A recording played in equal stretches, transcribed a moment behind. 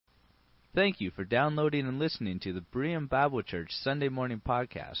Thank you for downloading and listening to the Berean Bible Church Sunday Morning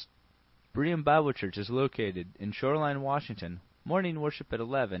Podcast. Berean Bible Church is located in Shoreline, Washington, morning worship at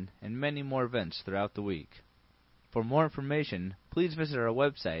 11, and many more events throughout the week. For more information, please visit our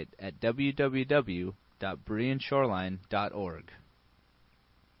website at www.bereanshoreline.org.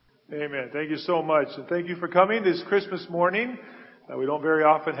 Amen. Thank you so much. And thank you for coming this Christmas morning. We don't very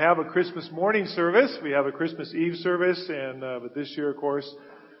often have a Christmas morning service. We have a Christmas Eve service, but this year, of course,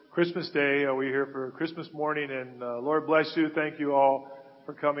 Christmas Day, we're here for Christmas morning. And Lord bless you. Thank you all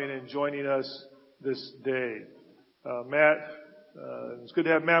for coming and joining us this day. Matt, it's good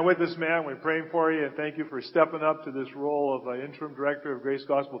to have Matt with us, Matt. We're praying for you, and thank you for stepping up to this role of interim director of Grace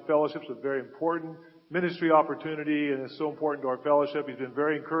Gospel Fellowship. It's a very important ministry opportunity, and it's so important to our fellowship. He's been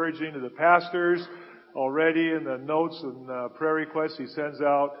very encouraging to the pastors already in the notes and prayer requests he sends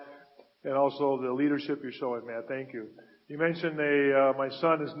out, and also the leadership you're showing, Matt. Thank you. You mentioned my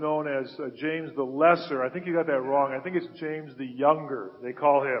son is known as James the Lesser. I think you got that wrong. I think it's James the Younger, they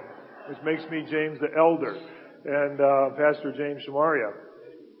call him, which makes me James the Elder, and Pastor James Shamaria.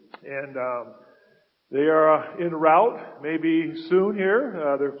 And they are en route, maybe soon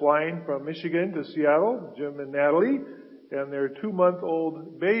here. They're flying from Michigan to Seattle, Jim and Natalie, and their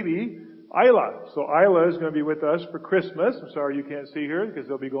 2-month-old baby, Isla. So Isla is going to be with us for Christmas. I'm sorry you can't see her because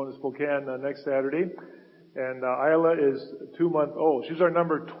they'll be going to Spokane next Saturday. And Isla is 2-month-old. She's our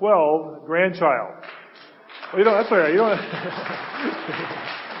number 12 grandchild. Well, that's all right.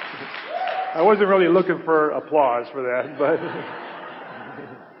 I wasn't really looking for applause for that,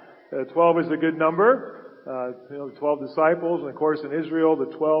 but 12 is a good number. 12 disciples, and of course in Israel,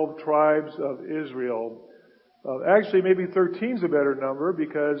 the 12 tribes of Israel. Actually, maybe 13 is a better number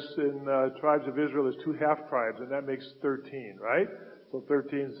because in tribes of Israel there's 2 half tribes, and that makes 13, right? So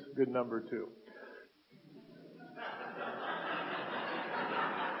 13 is a good number too.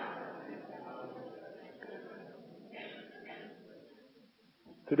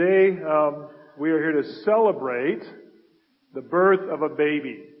 Today, we are here to celebrate the birth of a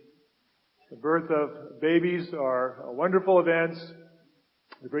baby. The birth of babies are wonderful events.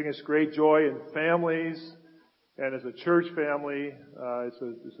 They bring us great joy in families, and as a church family, it's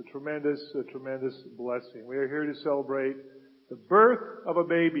a tremendous blessing. We are here to celebrate the birth of a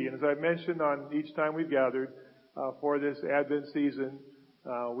baby, and as I mentioned on each time we've gathered for this Advent season,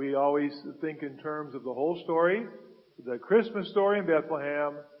 we always think in terms of the whole story. The Christmas story in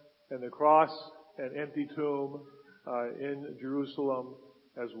Bethlehem, and the cross and empty tomb in Jerusalem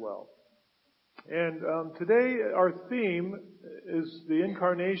as well. And today our theme is the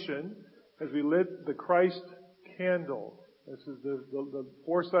incarnation as we lit the Christ candle. This is the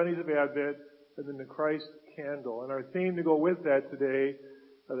 4 Sundays of Advent, and then the Christ candle. And our theme to go with that today,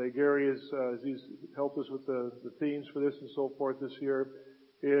 that Gary as he's helped us with the themes for this and so forth this year,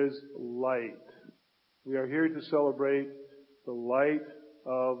 is light. We are here to celebrate the light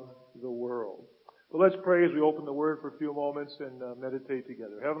of the world. But let's pray as we open the Word for a few moments and meditate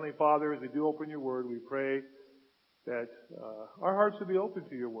together. Heavenly Father, as we do open your Word, we pray that our hearts will be open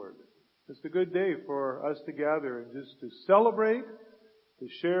to your Word. It's a good day for us to gather and just to celebrate, to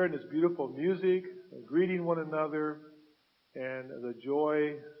share in this beautiful music, greeting one another, and the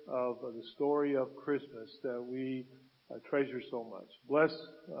joy of the story of Christmas that we treasure so much. Bless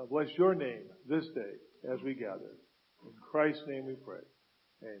your name this day as we gather. In Christ's name we pray.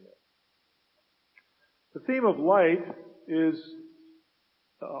 Amen. The theme of light is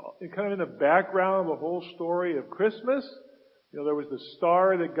kind of in the background of the whole story of Christmas. There was the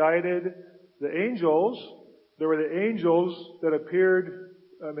star that guided the angels. There were the angels that appeared,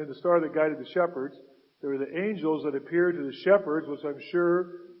 the star that guided the shepherds. There were the angels that appeared to the shepherds, which I'm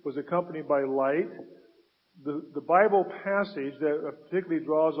sure was accompanied by light. The Bible passage that particularly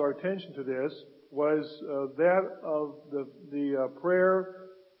draws our attention to this was that of the prayer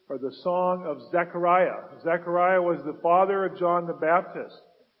or the song of Zechariah. Zechariah was the father of John the Baptist.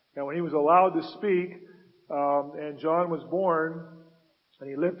 And when he was allowed to speak, and John was born, and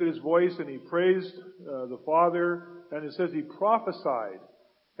he lifted his voice and he praised the Father, and it says he prophesied.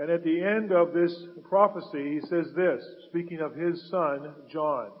 And at the end of this prophecy, he says this, speaking of his son,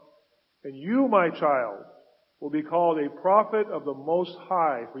 John, "And you, my child, will be called a prophet of the Most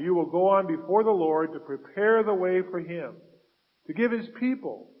High, for you will go on before the Lord to prepare the way for Him, to give His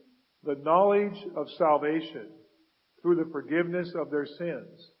people the knowledge of salvation through the forgiveness of their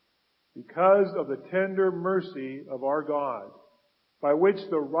sins, because of the tender mercy of our God, by which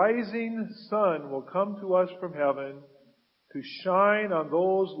the rising sun will come to us from heaven to shine on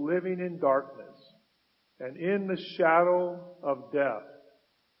those living in darkness and in the shadow of death,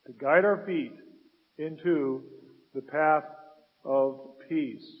 to guide our feet into the path of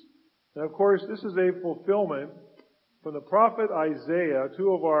peace." And of course, this is a fulfillment from the prophet Isaiah.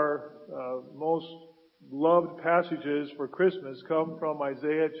 Two of our most loved passages for Christmas come from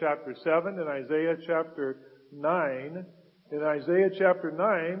Isaiah chapter 7 and Isaiah chapter 9. In Isaiah chapter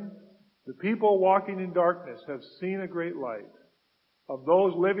 9, the people walking in darkness have seen a great light. Of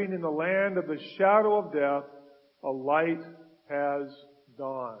those living in the land of the shadow of death, a light has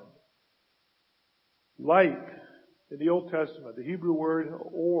dawned. Light in the Old Testament, the Hebrew word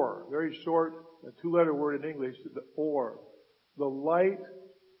or, very short, a two-letter word in English, the or. The light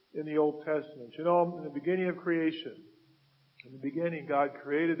in the Old Testament. You know, in the beginning of creation, in the beginning God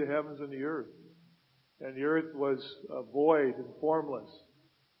created the heavens and the earth. And the earth was void and formless.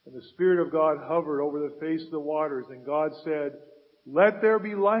 And the Spirit of God hovered over the face of the waters. And God said, "Let there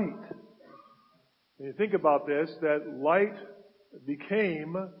be light." And you think about this, that light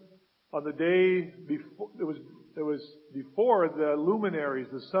became on the day before, it was before the luminaries,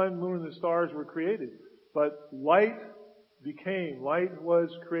 the sun, moon, and the stars were created. But light was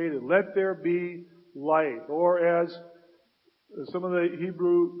created. Let there be light. Or as some of the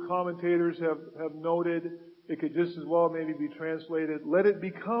Hebrew commentators have noted, it could just as well maybe be translated, let it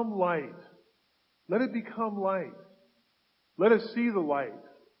become light. Let it become light. Let us see the light.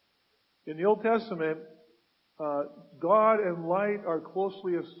 In the Old Testament, God and light are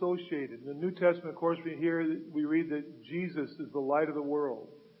closely associated. In the New Testament, of course, we read that Jesus is the light of the world.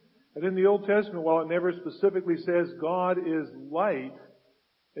 And in the Old Testament, while it never specifically says God is light,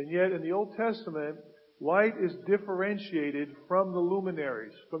 and yet in the Old Testament, light is differentiated from the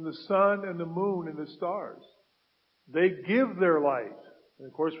luminaries, from the sun and the moon and the stars. They give their light. And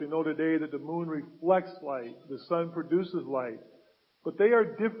of course, we know today that the moon reflects light, the sun produces light. But they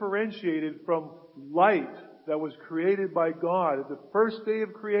are differentiated from light that was created by God at the first day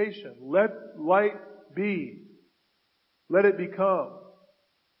of creation. Let light be. Let it become.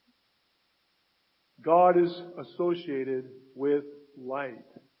 God is associated with light.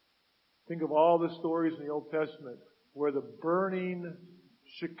 Think of all the stories in the Old Testament where the burning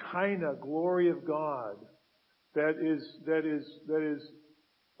Shekinah glory of God that is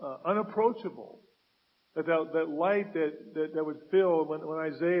unapproachable. That light that would fill when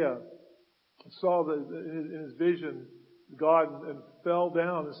Isaiah saw in his vision God and fell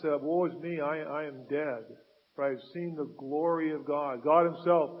down and said, "Woe is me, I am dead, for I have seen the glory of God." God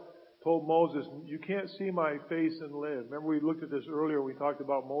himself told Moses, "You can't see my face and live." Remember we looked at this earlier when we talked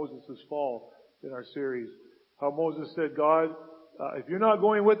about Moses' fall in our series. How Moses said, "God, if you're not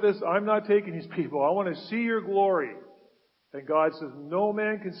going with us, I'm not taking these people. I want to see your glory." And God says, "No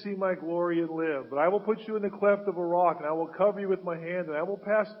man can see my glory and live, but I will put you in the cleft of a rock, and I will cover you with my hand, and I will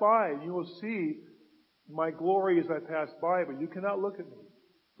pass by, and you will see my glory as I pass by, but you cannot look at me,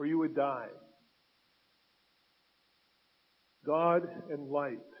 for you would die." God and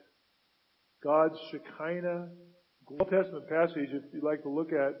light. God's Shekinah. Old Testament passage, if you'd like to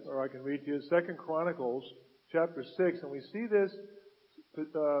look at, or I can read to you, 2 Chronicles chapter 6, and we see this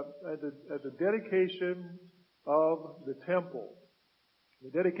at the dedication of the temple.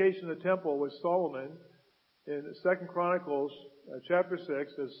 The dedication of the temple was Solomon in 2 Chronicles chapter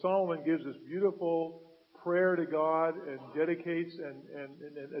 6, as Solomon gives this beautiful prayer to God and dedicates,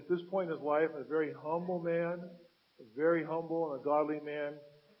 and at this point in his life, a very humble man, a very humble and a godly man.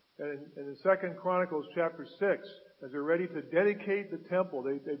 And in 2 Chronicles chapter 6, as they're ready to dedicate the temple,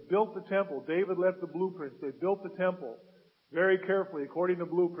 they built the temple. David left the blueprints. They built the temple very carefully, according to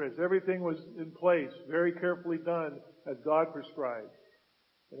blueprints. Everything was in place, very carefully done as God prescribed.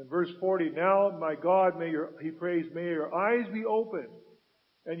 And in verse 40, "Now, my God, he prays, may your eyes be open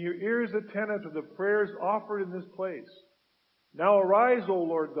and your ears attentive to the prayers offered in this place. Now arise, O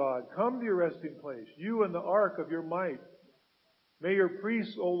Lord God, come to your resting place, you and the ark of your might. May your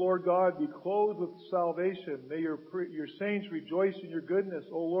priests, O Lord God, be clothed with salvation. May your saints rejoice in your goodness.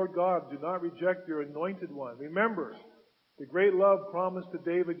 O Lord God, do not reject your anointed one. Remember the great love promised to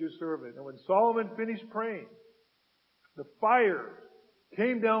David your servant." And when Solomon finished praying, the fire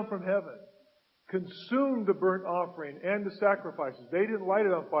came down from heaven, consumed the burnt offering and the sacrifices. They didn't light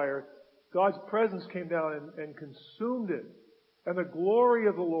it on fire. God's presence came down and consumed it. And the glory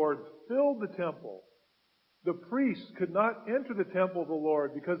of the Lord filled the temple. The priests could not enter the temple of the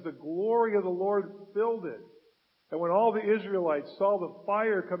Lord because the glory of the Lord filled it. And when all the Israelites saw the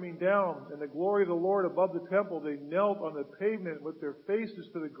fire coming down and the glory of the Lord above the temple, they knelt on the pavement with their faces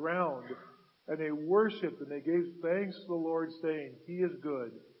to the ground, and they worshipped and they gave thanks to the Lord, saying, "He is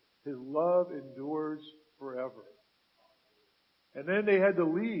good. His love endures forever." And then they had to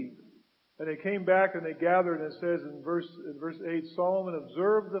leave. And they came back and they gathered, and it says in verse 8, Solomon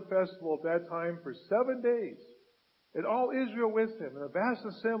observed the festival at that time for 7 days. and all Israel with him, and a vast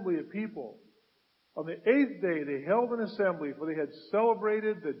assembly of people. On the 8th day they held an assembly, for they had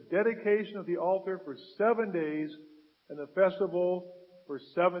celebrated the dedication of the altar for 7 days, and the festival for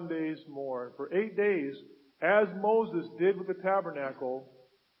 7 days more. And for 8 days, as Moses did with the tabernacle,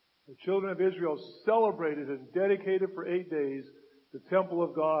 the children of Israel celebrated and dedicated for 8 days the temple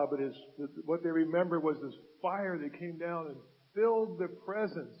of God. But what they remember was this fire that came down and filled their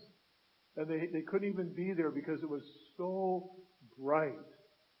presence. And they couldn't even be there because it was so bright.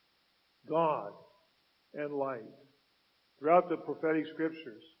 God and light. Throughout the prophetic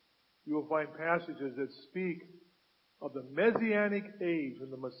scriptures, you will find passages that speak of the Messianic age when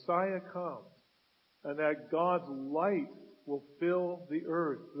the Messiah comes, and that God's light will fill the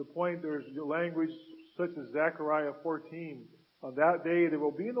earth. To the point there's language such as Zechariah 14. On that day there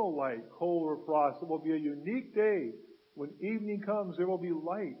will be no light, cold or frost. It will be a unique day. When evening comes, there will be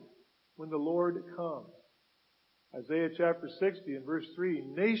light when the Lord comes. Isaiah chapter 60 and verse 3,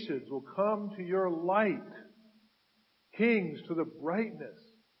 nations will come to your light, kings to the brightness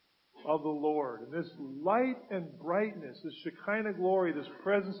of the Lord. And this light and brightness, this Shekinah glory, this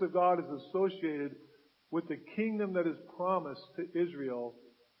presence of God is associated with the kingdom that is promised to Israel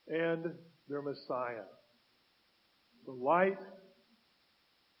and their Messiah. The light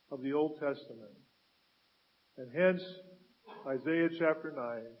of the Old Testament. And hence, Isaiah chapter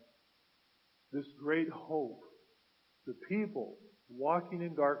 9, this great hope. The people walking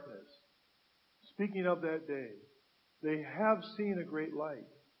in darkness, speaking of that day, they have seen a great light.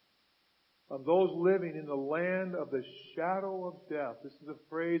 Of those living in the land of the shadow of death. This is a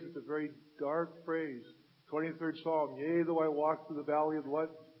phrase, it's a very dark phrase. 23rd Psalm, yea, though I walk through the valley of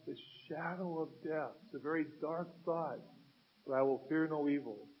what? The shadow of death. It's a very dark thought, but I will fear no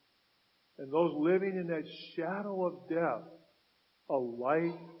evil. And those living in that shadow of death, a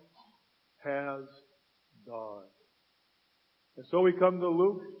light has dawned. And so we come to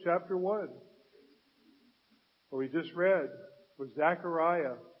Luke chapter 1, where we just read, where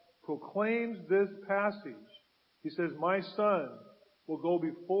Zechariah proclaims this passage. He says, my son will go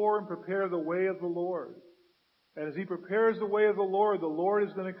before and prepare the way of the Lord. And as he prepares the way of the Lord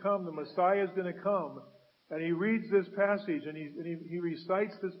is going to come, the Messiah is going to come. And he reads this passage and he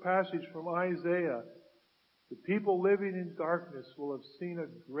recites this passage from Isaiah. The people living in darkness will have seen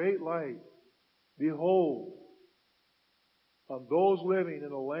a great light. Behold, on those living in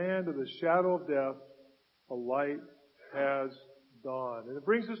the land of the shadow of death, a light has dawned. And it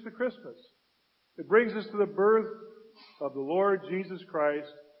brings us to Christmas. It brings us to the birth of the Lord Jesus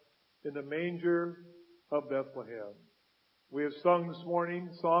Christ in the manger of Bethlehem. We have sung this morning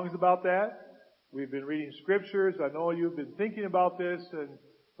songs about that. We've been reading scriptures. I know you've been thinking about this, and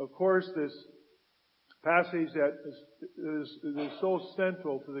of course this passage that is so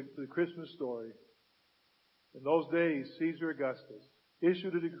central to the Christmas story. In those days, Caesar Augustus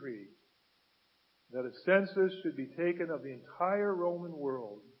issued a decree that a census should be taken of the entire Roman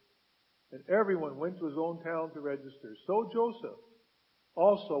world, and everyone went to his own town to register. So Joseph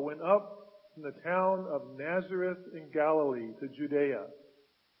also went up from the town of Nazareth in Galilee to Judea,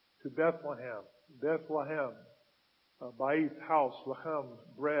 to Bethlehem, Ba'ith, house, Lahem,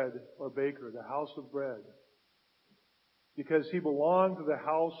 bread or baker, the house of bread, because he belonged to the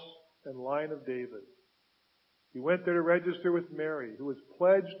house and line of David. He went there to register with Mary, who was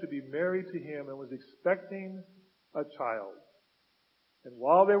pledged to be married to him and was expecting a child. And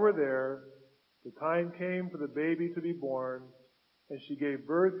while they were there, the time came for the baby to be born, and she gave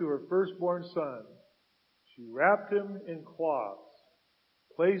birth to her firstborn son. She wrapped him in cloths,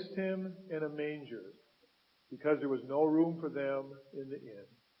 placed him in a manger, because there was no room for them in the inn.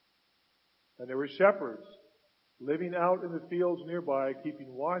 And there were shepherds living out in the fields nearby,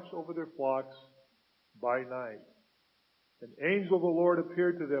 keeping watch over their flocks by night. An angel of the Lord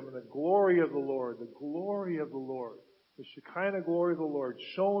appeared to them, and the glory of the Lord, the Shekinah glory of the Lord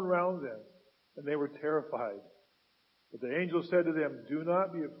shone round them, and they were terrified. But the angel said to them, do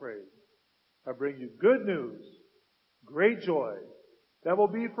not be afraid. I bring you good news, great joy, that will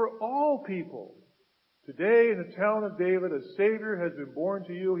be for all people. Today in the town of David, a Savior has been born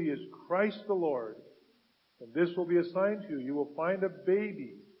to you. He is Christ the Lord. And this will be a sign to you. You will find a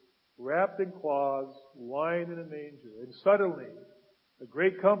baby wrapped in cloths, lying in a manger. And suddenly, a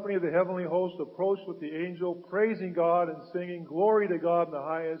great company of the heavenly host approached with the angel, praising God and singing, glory to God in the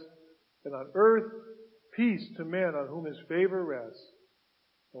highest, and on earth, peace to men on whom his favor rests.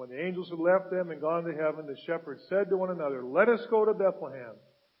 And when the angels had left them and gone to heaven, the shepherds said to one another, let us go to Bethlehem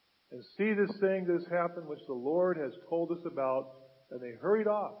and see this thing that has happened, which the Lord has told us about. And they hurried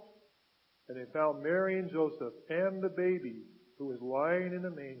off, and they found Mary and Joseph and the baby, who was lying in a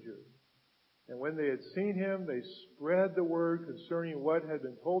manger. And when they had seen him, they spread the word concerning what had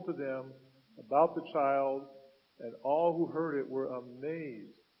been told to them about the child, and all who heard it were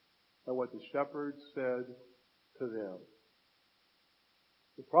amazed at what the shepherds said to them.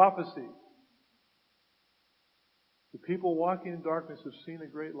 The prophecy. The people walking in darkness have seen a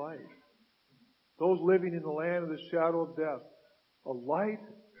great light. Those living in the land of the shadow of death, a light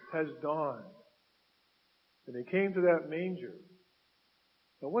has dawned. And they came to that manger.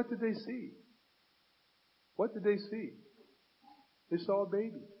 And what did they see? What did they see? They saw a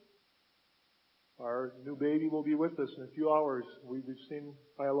baby. Our new baby will be with us in a few hours. We've seen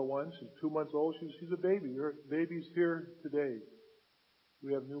Isla 1. She's 2 months old. She's a baby. Her baby's here today.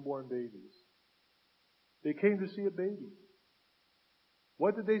 We have newborn babies. They came to see a baby.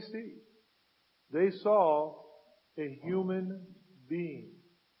 What did they see? They saw a human being.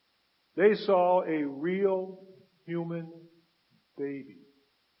 They saw a real human baby.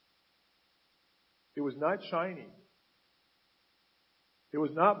 It was not shiny. It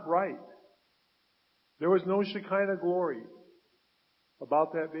was not bright. There was no Shekinah glory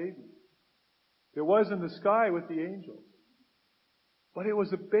about that baby. There was in the sky with the angels. But it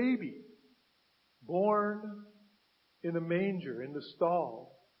was a baby born in a manger, in the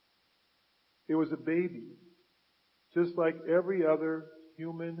stall. It was a baby, just like every other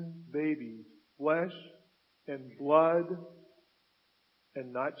human baby, flesh and blood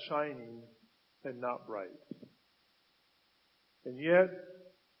and not shining and not bright. And yet,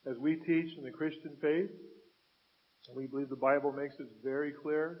 as we teach in the Christian faith, and we believe the Bible makes it very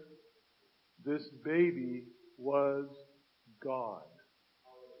clear, this baby was God.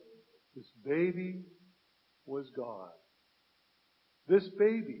 This baby was God. This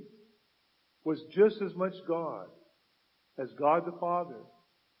baby was just as much God as God the Father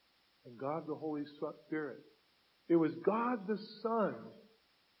and God the Holy Spirit. It was God the Son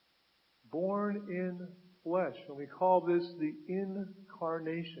born in flesh. And we call this the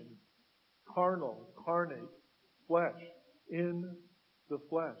incarnation. Carnal, carnate, flesh, in the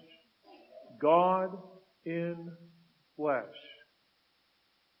flesh. God in flesh.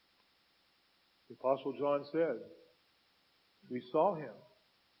 The Apostle John said, we saw him.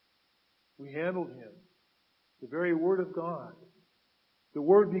 We handled him. The very Word of God. The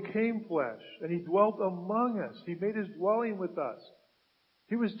Word became flesh, and He dwelt among us. He made His dwelling with us.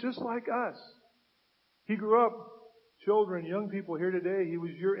 He was just like us. He grew up, children, young people here today, he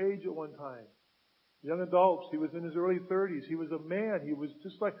was your age at one time. Young adults, he was in his early 30s. He was a man. He was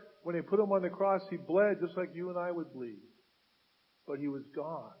just like, when they put him on the cross, he bled just like you and I would bleed. But he was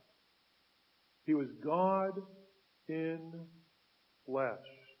God. He was God in flesh.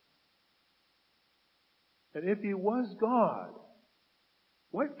 And if he was God,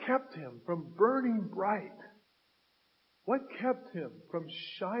 what kept him from burning bright? What kept him from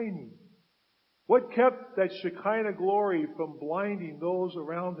shining? What kept that Shekinah glory from blinding those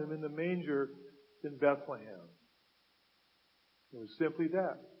around him in the manger in Bethlehem? It was simply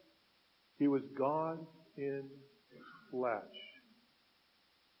that. He was God in flesh.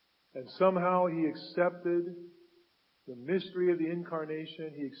 And somehow he accepted the mystery of the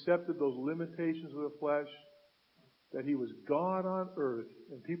incarnation. He accepted those limitations of the flesh, that he was God on earth,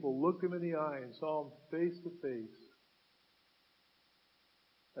 and people looked him in the eye and saw him face to face.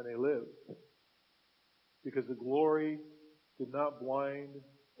 And they lived. Because the glory did not blind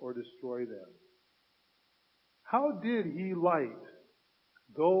or destroy them. How did he light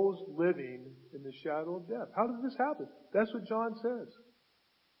those living in the shadow of death? How did this happen? That's what John says.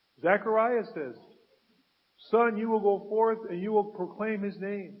 Zechariah says, Son, you will go forth and you will proclaim his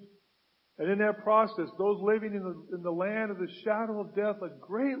name. And in that process, those living in the land of the shadow of death, a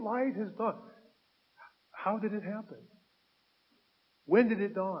great light has dawned. How did it happen? When did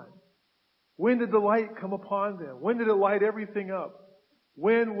it dawn? When did the light come upon them? When did it light everything up?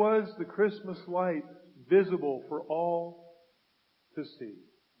 When was the Christmas light visible for all to see?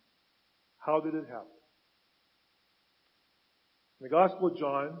 How did it happen? In the Gospel of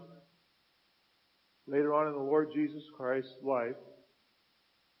John, later on in the Lord Jesus Christ's life,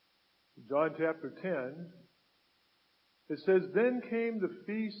 in John chapter 10, it says, Then came the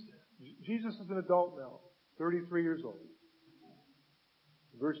feast. Jesus is an adult now, 33 years old.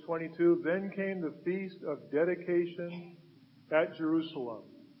 Verse 22, Then came the feast of dedication at Jerusalem.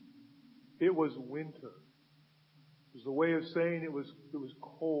 It was winter. It was a way of saying it was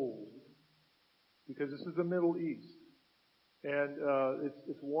cold. Because this is the Middle East. And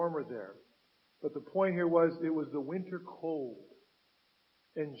it's warmer there. But the point here was, it was the winter cold.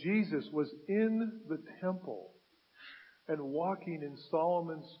 And Jesus was in the temple and walking in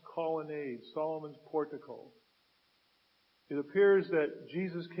Solomon's colonnade, Solomon's portico. it appears that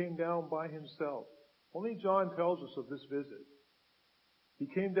Jesus came down by himself. Only John tells us of this visit. He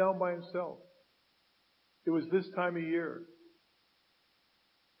came down by himself. It was this time of year.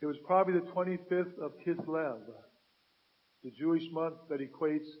 It was probably the 25th of Kislev, the Jewish month that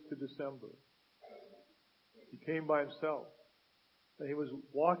equates to December. He came by himself. And he was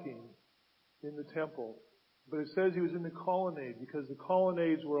walking in the temple. But it says he was in the colonnade because the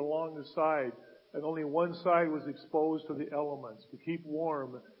colonnades were along the side and only one side was exposed to the elements. To keep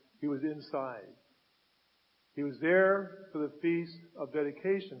warm, he was inside. He was there for the Feast of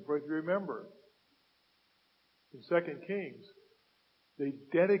Dedication. For if you remember, in 2 Kings, they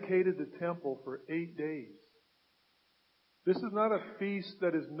dedicated the temple for 8 days. This is not a feast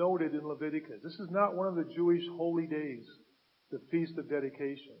that is noted in Leviticus. This is not one of the Jewish holy days, the Feast of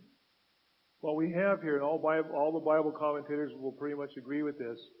Dedication. What we have here, and all the Bible commentators will pretty much agree with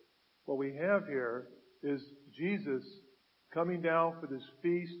this, what we have here is Jesus coming down for this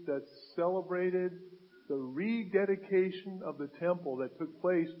feast that celebrated the rededication of the temple that took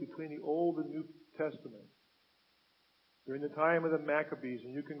place between the Old and New Testament during the time of the Maccabees.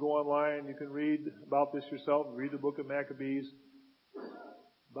 And you can go online, you can read about this yourself, read the book of Maccabees,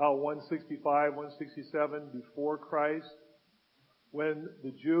 about 165, 167 before Christ, when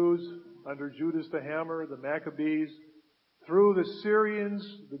the Jews, under Judas the Hammer, the Maccabees, through the Syrians,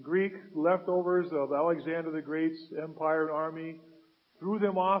 the Greek leftovers of Alexander the Great's empire and army, threw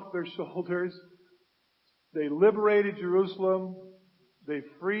them off their shoulders. They liberated Jerusalem. They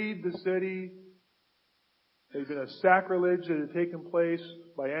freed the city. There'd been a sacrilege that had taken place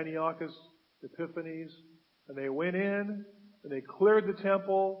by Antiochus Epiphanes. And they went in and they cleared the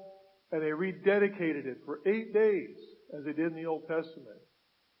temple and they rededicated it for 8 days, as they did in the Old Testament.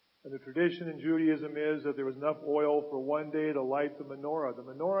 And the tradition in Judaism is that there was enough oil for 1 day to light the menorah. The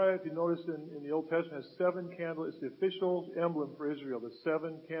menorah, if you notice in the Old Testament, has 7 candles. It's the official emblem for Israel, the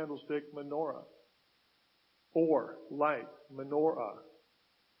 7 candlestick menorah. Or, light, menorah.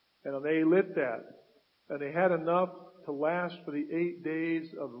 And they lit that. And they had enough to last for the 8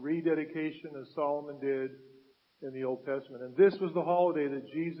 days of rededication as Solomon did in the Old Testament. And this was the holiday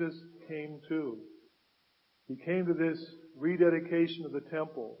that Jesus came to. He came to this rededication of the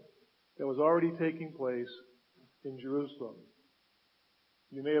temple that was already taking place in Jerusalem.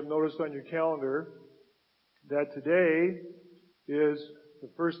 You may have noticed on your calendar that today is the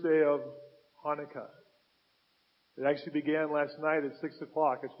first day of Hanukkah. It actually began last night at 6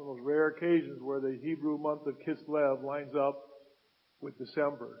 o'clock. It's one of those rare occasions where the Hebrew month of Kislev lines up with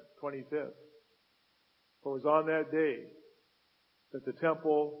December 25th. For it was on that day that the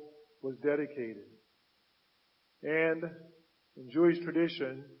temple was dedicated. And in Jewish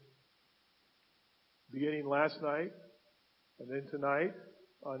tradition, beginning last night and then tonight,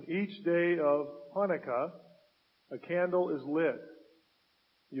 on each day of Hanukkah, a candle is lit.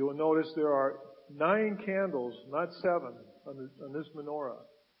 You will notice there are 9 candles, not 7, on this menorah.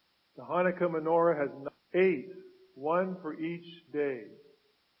 The Hanukkah menorah has 8, 1 for each day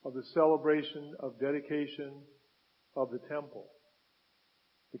of the celebration of dedication of the temple.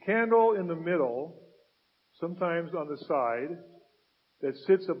 The candle in the middle, sometimes on the side, that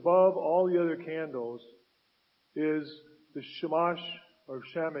sits above all the other candles, is the Shamash or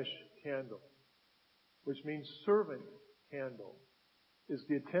Shamish candle, which means servant candle. It's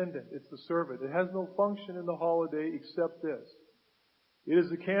the attendant, it's the servant. It has no function in the holiday except this. It is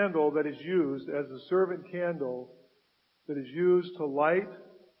the candle that is used as the servant candle that is used to light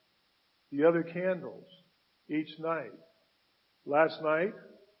the other candles each night. Last night,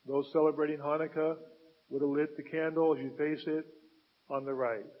 those celebrating Hanukkah would have lit the candle as you face it on the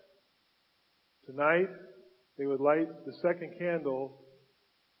right. Tonight, they would light the second candle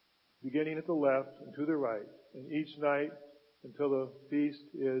beginning at the left and to the right, and each night until the feast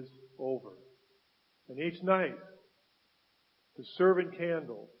is over. And each night, the servant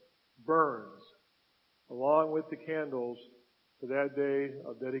candle burns along with the candles for that day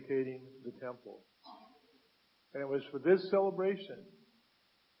of dedicating the temple. And it was for this celebration,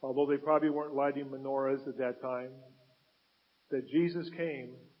 although they probably weren't lighting menorahs at that time, that Jesus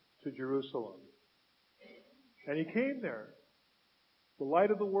came to Jerusalem. And he came there, the light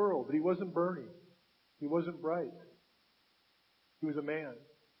of the world, but he wasn't burning. He wasn't bright. He was a man,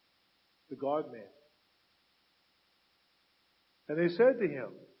 the God-man. And they said to him,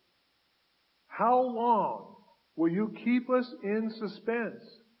 "How long will you keep us in suspense?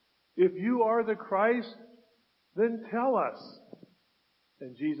 If you are the Christ, then tell us."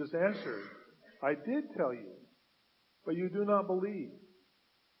 And Jesus answered, "I did tell you, but you do not believe.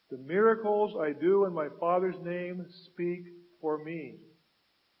 The miracles I do in my Father's name speak for me,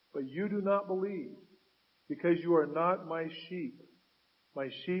 but you do not believe, because you are not my sheep. My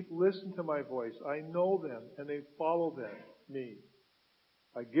sheep listen to my voice. I know them, and they follow me.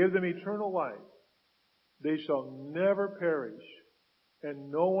 I give them eternal life. They shall never perish, and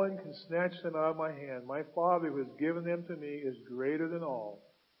no one can snatch them out of my hand. My Father who has given them to me is greater than all.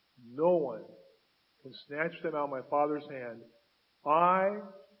 No one can snatch them out of my Father's hand. I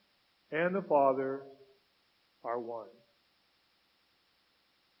and the Father are one.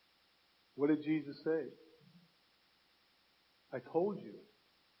 What did Jesus say? I told you.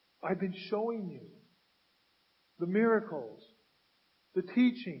 I've been showing you the miracles, the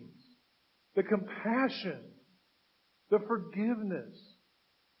teachings, the compassion, the forgiveness,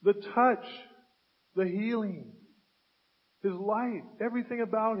 the touch, the healing, His life, everything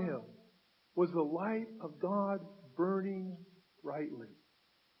about Him was the light of God burning brightly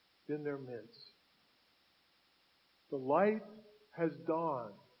in their midst. The light has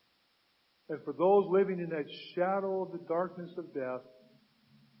dawned. And for those living in that shadow of the darkness of death,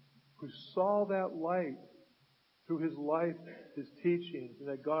 who saw that light through His life, His teachings, and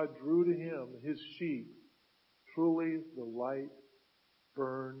that God drew to Him His sheep, truly the light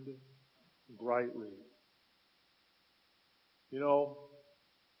burned brightly. You know,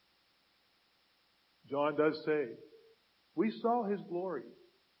 John does say, we saw His glory.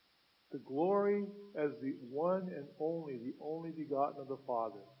 The glory as the one and only, the only begotten of the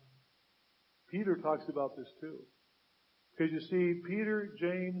Father. Peter talks about this too. Because you see, Peter,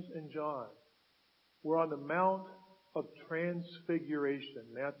 James, and John were on the Mount of Transfiguration,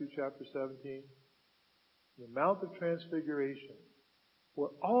 Matthew chapter 17. The Mount of Transfiguration, where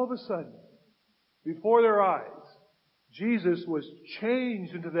all of a sudden, before their eyes, Jesus was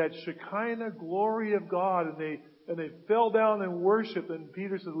changed into that Shekinah glory of God, and they fell down and worshiped. And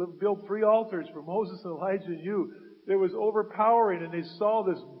Peter said, build 3 altars for Moses and Elijah and you. It was overpowering, and they saw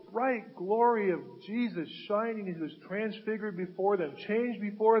this bright glory of Jesus shining. He was transfigured before them, changed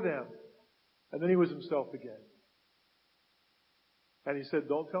before them. And then He was Himself again. And He said,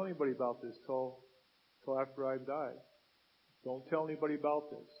 don't tell anybody about this till after I've died. Don't tell anybody about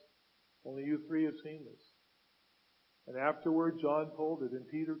this. Only you 3 have seen this. And afterward, John told it, and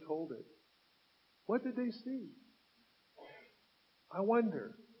Peter told it. What did they see? I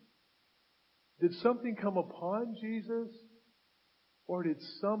wonder, did something come upon Jesus? Or did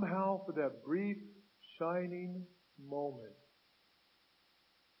somehow, for that brief, shining moment,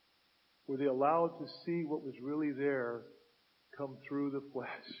 were they allowed to see what was really there come through the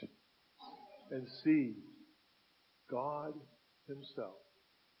flesh and see God Himself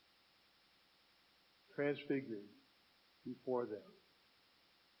transfigured before them?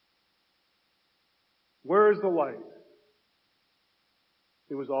 Where is the light?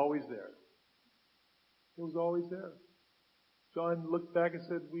 It was always there. It was always there. John looked back and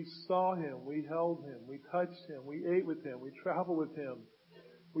said, we saw Him, we held Him, we touched Him, we ate with Him, we traveled with Him,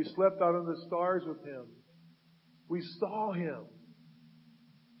 we slept out under the stars with Him. We saw Him,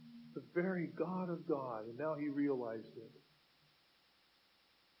 the very God of God, and now He realized it.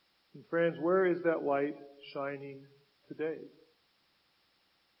 And friends, where is that light shining today?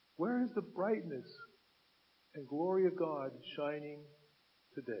 Where is the brightness and glory of God shining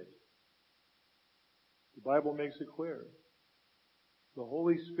today? The Bible makes it clear. The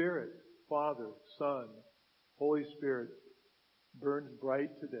Holy Spirit, Father, Son, Holy Spirit, burns bright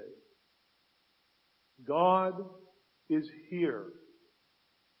today. God is here.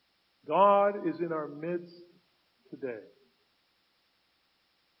 God is in our midst today.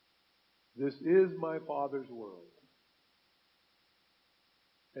 This is my Father's world.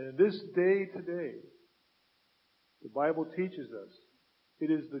 And in this day today, the Bible teaches us, it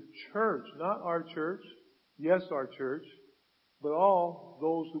is the church, not our church, yes, our church, but all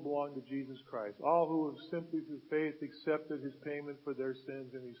those who belong to Jesus Christ, all who have simply through faith accepted His payment for their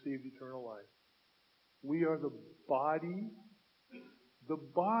sins and received eternal life. We are the body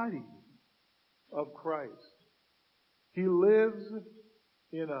of Christ. He lives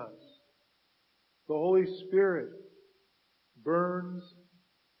in us. The Holy Spirit burns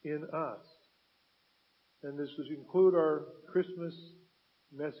in us. And this will conclude our Christmas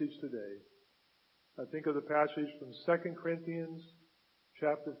message today. I think of the passage from 2 Corinthians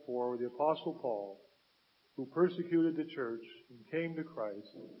chapter 4, where the Apostle Paul, who persecuted the church and came to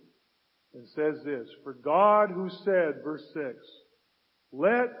Christ, and says this, for God who said, verse 6,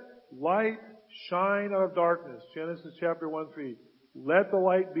 let light shine out of darkness, Genesis chapter 1:3, let the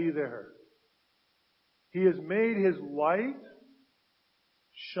light be there. He has made His light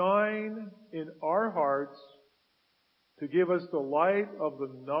shine in our hearts to give us the light of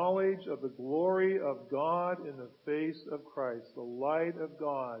the knowledge of the glory of God in the face of Christ. The light of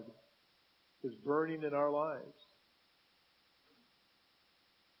God is burning in our lives.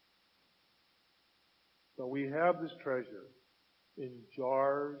 So we have this treasure in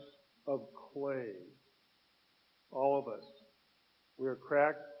jars of clay. All of us. We are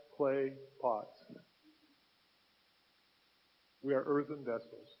cracked clay pots. We are earthen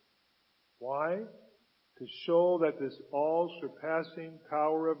vessels. Why? To show that this all-surpassing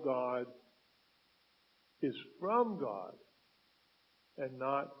power of God is from God and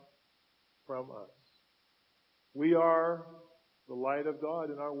not from us. We are the light of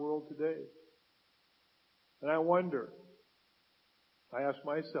God in our world today. And I wonder, I ask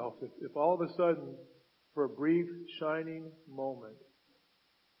myself, if all of a sudden, for a brief shining moment,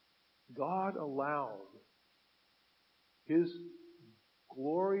 God allowed His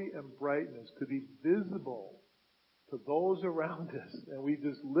glory and brightness to be visible to those around us, and we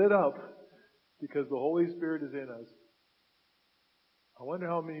just lit up because the Holy Spirit is in us, I wonder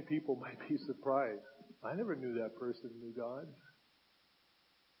how many people might be surprised. I never knew that person knew God.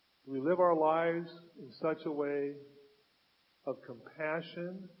 We live our lives in such a way of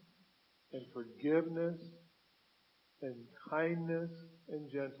compassion and forgiveness and kindness and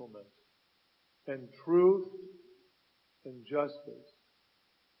gentleness and truth and justice.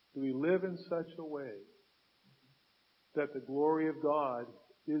 Do we live in such a way that the glory of God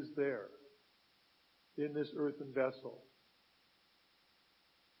is there in this earthen vessel?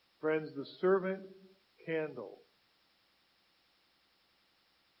 Friends, the servant candle,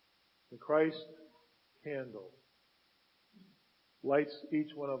 the Christ candle, lights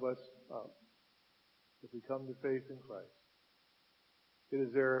each one of us up if we come to faith in Christ. It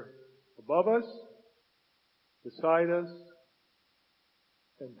is there above us, beside us,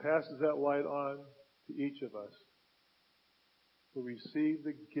 and passes that light on to each of us who receive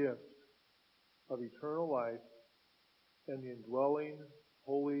the gift of eternal life and the indwelling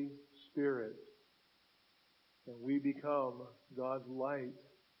Holy Spirit. And we become God's light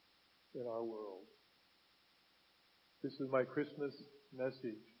in our world. This is my Christmas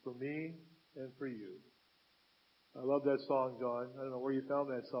message for me and for you. I love that song, John. I don't know where you found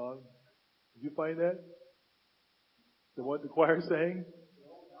that song. Did you find that? The one the choir sang?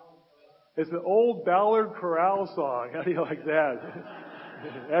 It's an old Ballard Chorale song. How do you like that?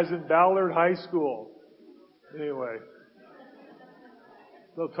 As in Ballard High School. Anyway.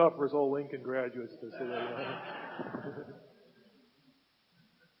 It's a little tough for us old Lincoln graduates to say that.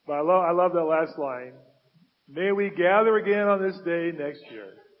 But I love that last line. May we gather again on this day next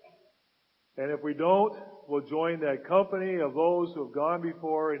year. And if we don't, we'll join that company of those who have gone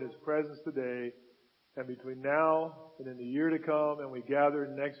before in His presence today. And between now and in the year to come, and we gather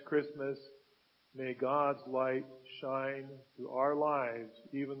next Christmas, may God's light shine through our lives,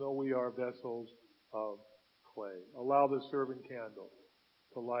 even though we are vessels of clay. Allow the servant candle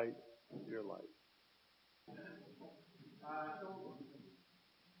to light your light.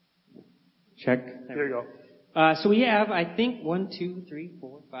 Check. There you go. So we have, I think, 1, 2, 3,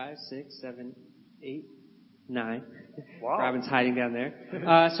 4, 5, 6, 7, 8, 9. Wow. Robin's hiding down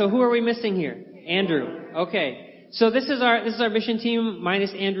there. So who are we missing here? Andrew. Okay. So this is our mission team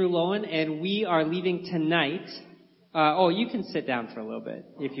minus Andrew Lowen, and we are leaving tonight. You can sit down for a little bit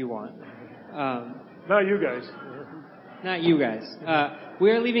if you want. Not you guys. Not you guys.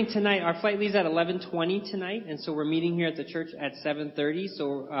 We are leaving tonight. Our flight leaves at 11:20 tonight, and so we're meeting here at the church at 7:30.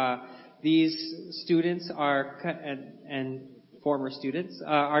 So these students and former students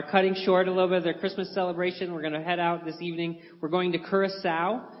are cutting short a little bit of their Christmas celebration. We're going to head out this evening. We're going to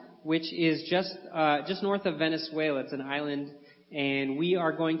Curacao, which is just north of Venezuela. It's an island, and we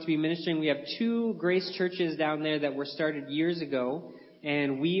are going to be ministering. We have 2 Grace churches down there that were started years ago,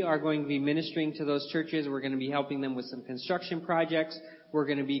 and we are going to be ministering to those churches. We're going to be helping them with some construction projects. We're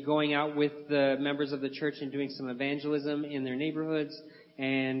going to be going out with the members of the church and doing some evangelism in their neighborhoods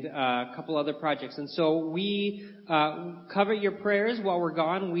and a couple other projects. And so we cover your prayers while we're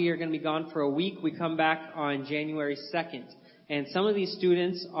gone. We are going to be gone for a week. We come back on January 2nd. And some of these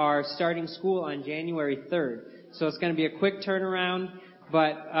students are starting school on January 3rd. So it's going to be a quick turnaround.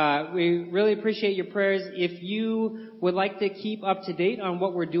 But we really appreciate your prayers. If you would like to keep up to date on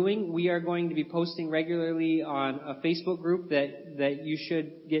what we're doing, we are going to be posting regularly on a Facebook group that you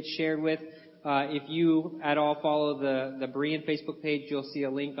should get shared with. If you at all follow the Berean Facebook page, you'll see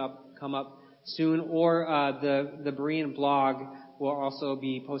a link come up soon. Or the Berean blog will also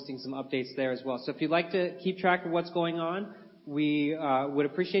be posting some updates there as well. So if you'd like to keep track of what's going on, we would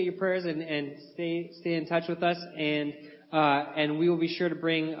appreciate your prayers and stay in touch with us, and we will be sure to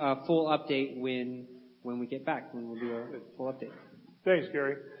bring a full update when we get back, when we'll do a full update. Thanks,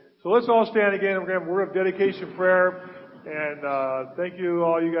 Gary. So let's all stand again. We're going to have a word of dedication prayer, and thank you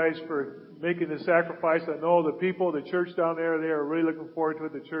all you guys for making the sacrifice. I know the people, the church down there, they are really looking forward to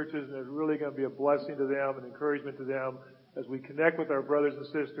it, the churches, and it's really going to be a blessing to them and encouragement to them as we connect with our brothers and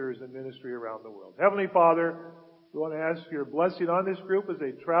sisters in ministry around the world. Heavenly Father, we want to ask your blessing on this group as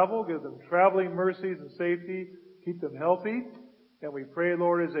they travel. Give them traveling mercies and safety. Keep them healthy. And we pray,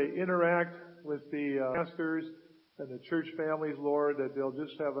 Lord, as they interact with the pastors and the church families, Lord, that they'll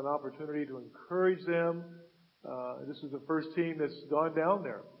just have an opportunity to encourage them. This is the first team that's gone down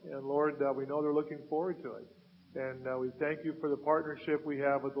there. And Lord, we know they're looking forward to it. And we thank you for the partnership we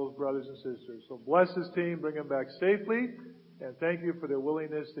have with those brothers and sisters. So bless this team, bring them back safely. And thank you for their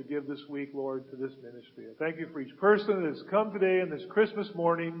willingness to give this week, Lord, to this ministry. And thank you for each person that has come today in this Christmas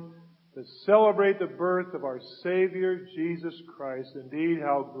morning to celebrate the birth of our Savior, Jesus Christ. Indeed,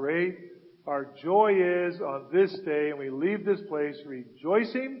 how great our joy is on this day. And we leave this place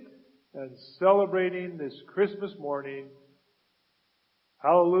rejoicing and celebrating this Christmas morning.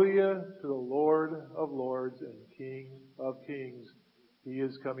 Hallelujah to the Lord of Lords and King of Kings. He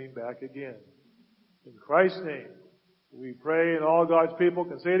is coming back again. In Christ's name, we pray, and all God's people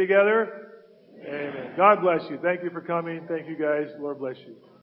can say together, Amen. God bless you. Thank you for coming. Thank you guys. Lord bless you.